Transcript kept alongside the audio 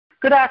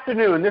Good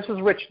afternoon. This is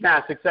Rich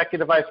Nass,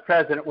 Executive Vice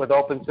President with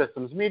Open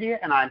Systems Media,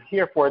 and I'm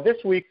here for this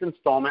week's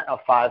installment of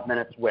 5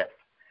 Minutes With.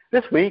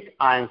 This week,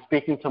 I'm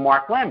speaking to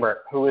Mark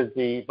Lambert, who is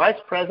the Vice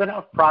President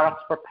of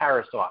Products for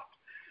Parasoft.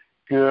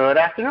 Good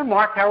afternoon,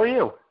 Mark. How are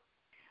you?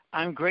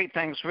 I'm great,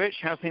 thanks, Rich.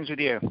 How's things with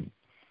you?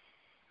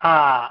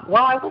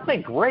 Well, I will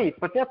say great,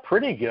 but they're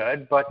pretty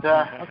good. But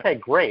okay,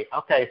 great.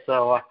 Okay,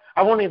 so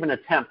I won't even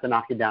attempt to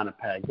knock you down a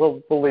peg.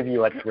 We'll leave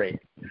you at great.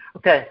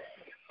 Okay,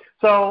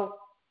 so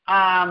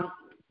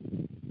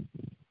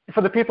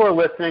for the people who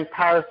are listening,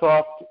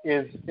 Parasoft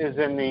is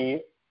in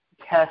the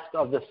test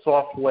of the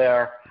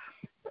software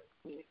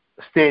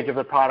stage of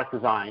the product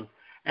design.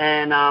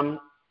 And I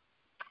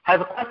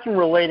have a question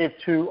related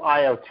to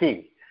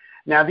IoT.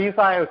 Now, these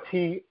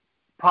IoT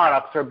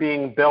products are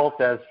being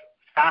built as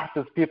fast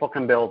as people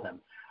can build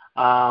them.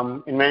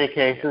 In many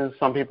cases,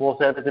 some people will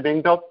say that they're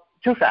being built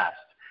too fast.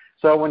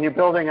 So when you're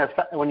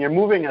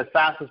moving as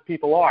fast as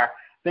people are,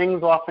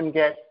 things often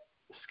get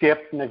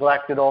skipped,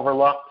 neglected,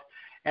 overlooked.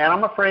 And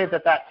I'm afraid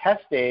that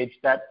test stage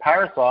that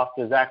Parasoft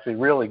is actually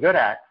really good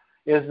at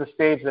is the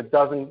stage that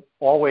doesn't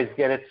always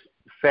get its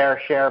fair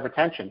share of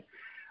attention.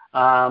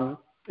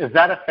 Is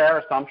that a fair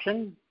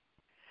assumption?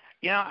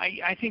 Yeah,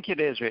 I think it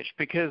is, Rich,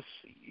 because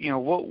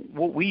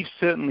what we've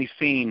certainly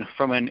seen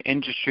from an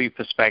industry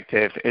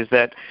perspective is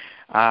that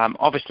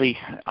obviously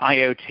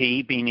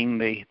IoT, meaning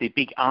the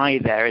big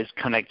I there, is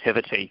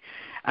connectivity.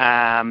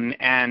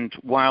 And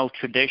while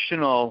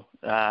traditional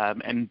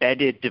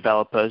embedded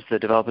developers, the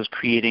developers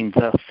creating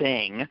the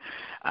thing,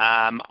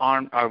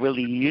 are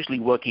really usually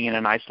working in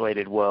an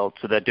isolated world,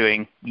 so they're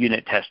doing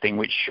unit testing,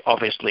 which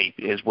obviously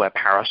is where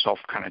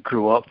Parasoft kind of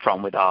grew up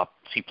from with our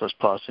C++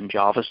 and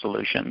Java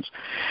solutions.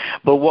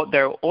 But what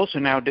they're also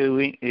now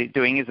doing is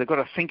they've got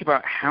to think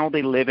about how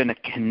they live in a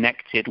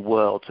connected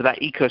world. So that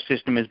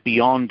ecosystem is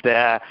beyond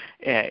their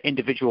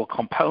individual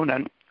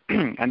component.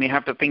 And they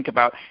have to think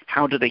about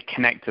how do they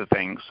connect to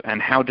things,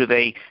 and how do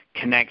they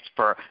connect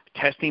for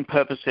testing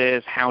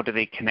purposes, how do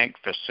they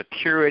connect for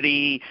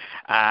security,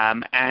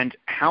 and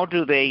how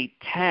do they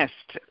test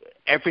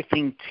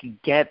everything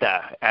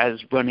together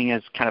as running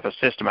as kind of a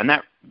system. And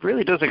that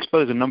really does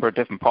expose a number of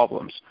different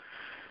problems.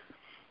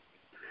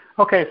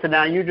 Okay, so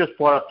now you just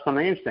brought up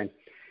something interesting.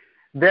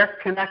 They're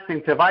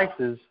connecting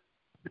devices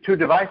to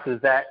devices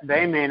that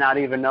they may not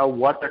even know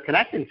what they're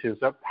connecting to.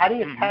 So how do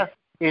you test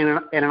in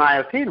an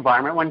IoT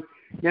environment when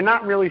you're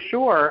not really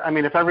sure? I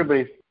mean, if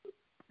everybody's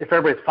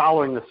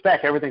following the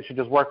spec, everything should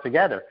just work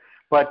together.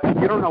 But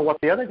you don't know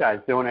what the other guy's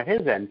doing at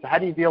his end. So how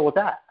do you deal with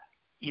that?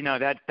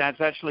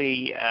 That's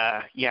actually,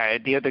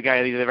 the other guy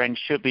at the other end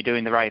should be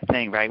doing the right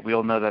thing, right? We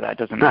all know that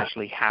doesn't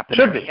actually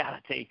happen in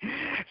reality.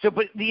 So,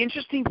 but the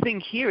interesting thing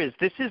here is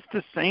this is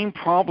the same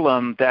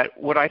problem that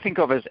what I think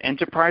of as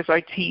enterprise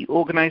IT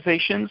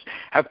organizations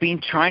have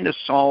been trying to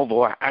solve,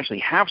 or actually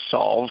have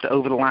solved,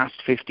 over the last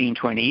 15,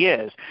 20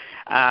 years.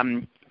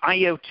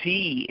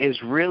 IoT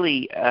is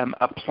really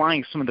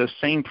applying some of those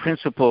same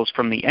principles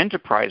from the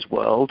enterprise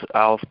world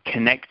of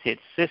connected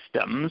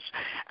systems,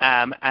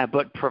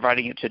 but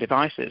providing it to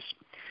devices.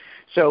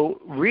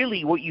 So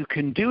really what you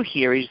can do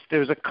here is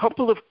there's a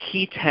couple of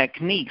key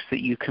techniques that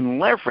you can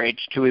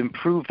leverage to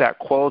improve that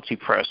quality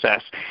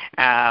process.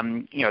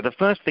 The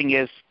first thing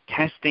is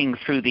testing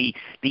through the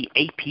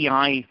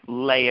API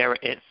layer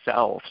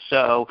itself.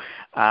 So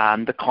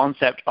the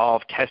concept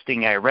of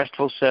testing a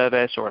RESTful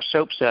service or a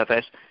SOAP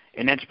service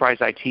in enterprise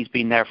IT has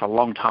been there for a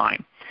long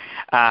time.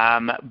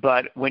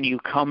 But when you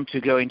come to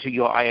go into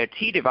your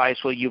IoT device,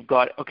 well, you've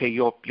got,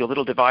 your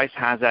little device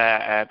has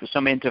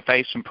some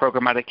interface, some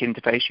programmatic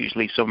interface,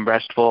 usually some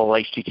RESTful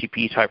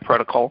HTTP type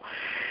protocol.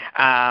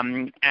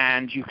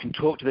 And you can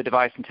talk to the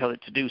device and tell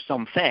it to do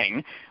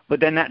something, but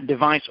then that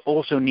device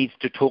also needs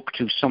to talk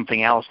to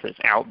something else that's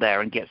out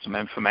there and get some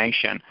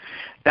information.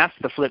 That's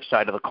the flip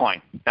side of the coin.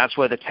 That's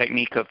where the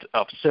technique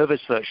of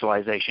service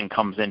virtualization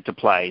comes into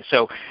play.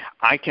 So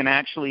I can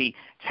actually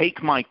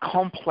take my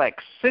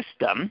complex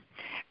system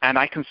and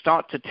I can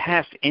start to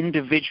test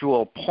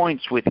individual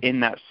points within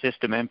that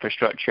system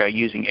infrastructure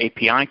using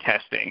API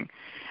testing.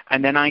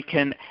 And then I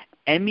can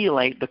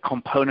emulate the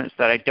components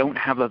that I don't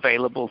have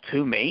available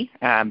to me,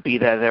 be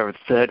they're a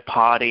third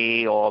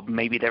party or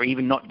maybe they're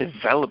even not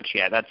developed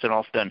yet. That's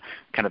often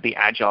kind of the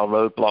agile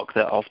roadblock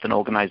that often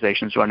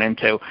organizations run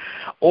into.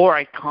 Or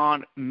I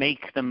can't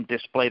make them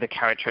display the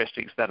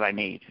characteristics that I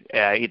need,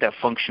 either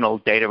functional,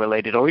 data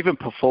related, or even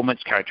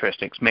performance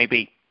characteristics.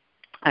 Maybe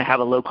I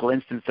have a local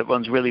instance that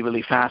runs really,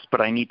 really fast,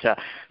 but I need to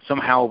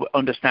somehow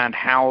understand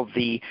how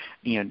the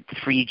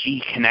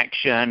 3G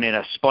connection in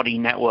a spotty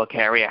network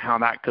area, how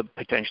that could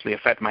potentially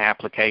affect my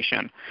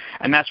application.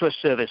 And that's where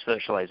service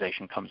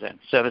virtualization comes in.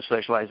 Service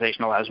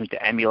virtualization allows me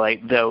to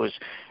emulate those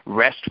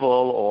RESTful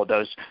or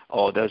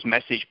those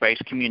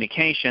message-based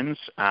communications,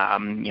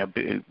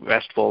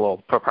 RESTful or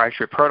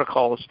proprietary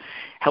protocols,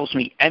 helps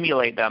me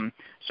emulate them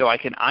so I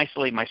can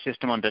isolate my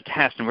system under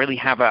test and really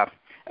have a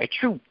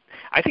true,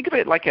 I think of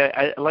it like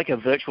a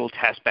virtual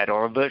test bed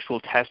or a virtual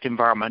test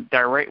environment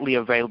directly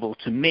available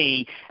to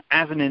me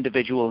as an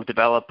individual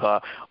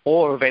developer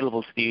or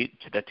available to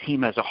the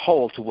team as a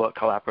whole to work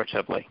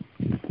collaboratively.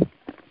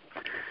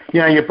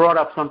 Yeah, you brought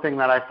up something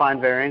that I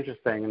find very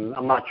interesting, and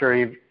I'm not sure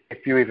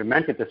if you even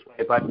meant it this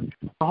way, but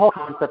the whole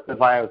concept of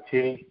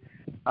IoT,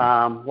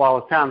 while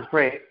it sounds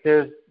great,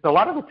 there's a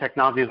lot of the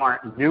technologies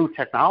aren't new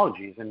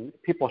technologies, and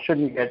people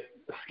shouldn't get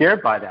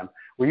scared by them.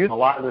 We use a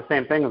lot of the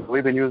same things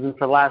we've been using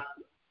for the last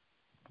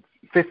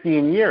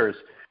 15 years.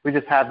 We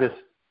just have this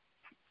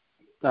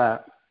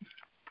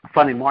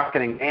funny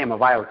marketing name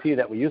of IoT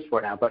that we use for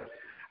it now, but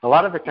a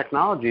lot of the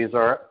technologies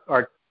are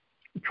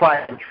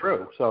tried and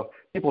true, so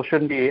people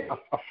shouldn't be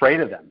afraid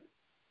of them.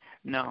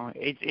 No,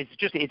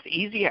 it's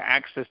easier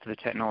access to the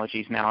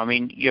technologies now. I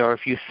mean,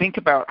 if you think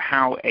about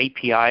how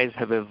APIs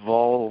have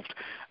evolved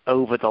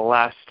over the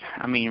last,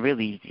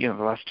 the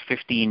last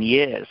 15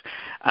 years.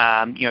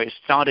 It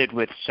started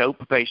with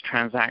SOAP-based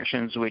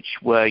transactions, which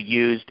were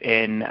used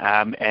in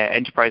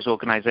enterprise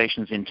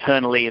organizations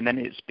internally, and then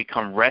it's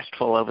become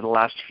RESTful over the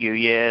last few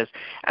years,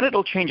 and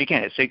it'll change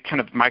again. It's a kind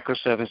of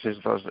microservices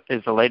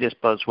is the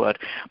latest buzzword.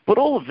 But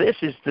all of this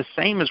is the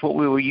same as what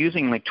we were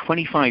using like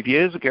 25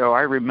 years ago.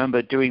 I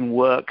remember doing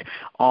work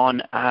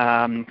on,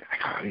 I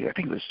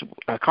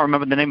can't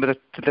remember the name of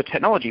the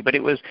technology, but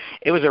it was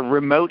a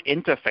remote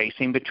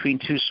interfacing between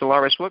two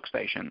Solaris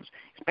workstations.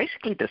 It's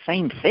basically the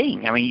same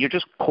thing. I mean, you're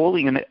just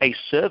calling a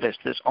service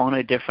that's on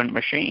a different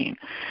machine.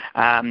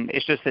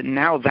 It's just that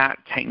now that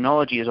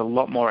technology is a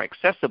lot more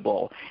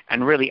accessible,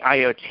 and really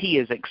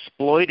IoT is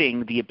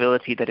exploiting the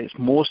ability that it's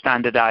more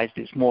standardized,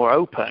 it's more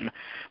open,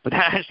 but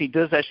that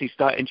does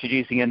start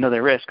introducing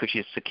another risk, which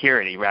is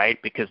security, right?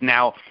 Because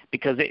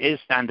it is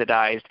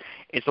standardized,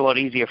 it's a lot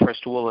easier for us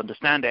to all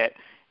understand it.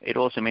 It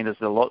also means there's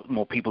a lot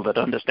more people that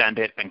understand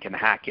it and can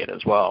hack it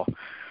as well.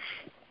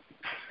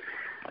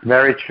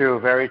 Very true,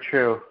 very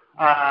true.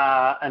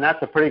 And that's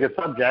a pretty good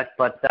subject,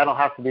 but that'll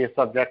have to be a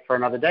subject for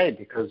another day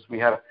because we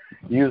have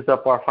used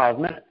up our 5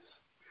 minutes.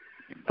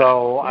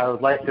 So I'd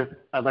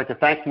like to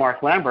thank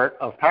Mark Lambert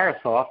of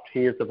Parasoft.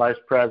 He is the Vice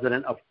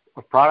President of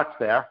Products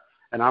there.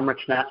 And I'm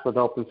Rich Nats with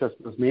Open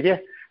Systems Media.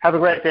 Have a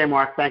great day,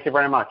 Mark. Thank you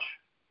very much.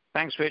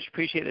 Thanks, Rich.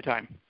 Appreciate the time.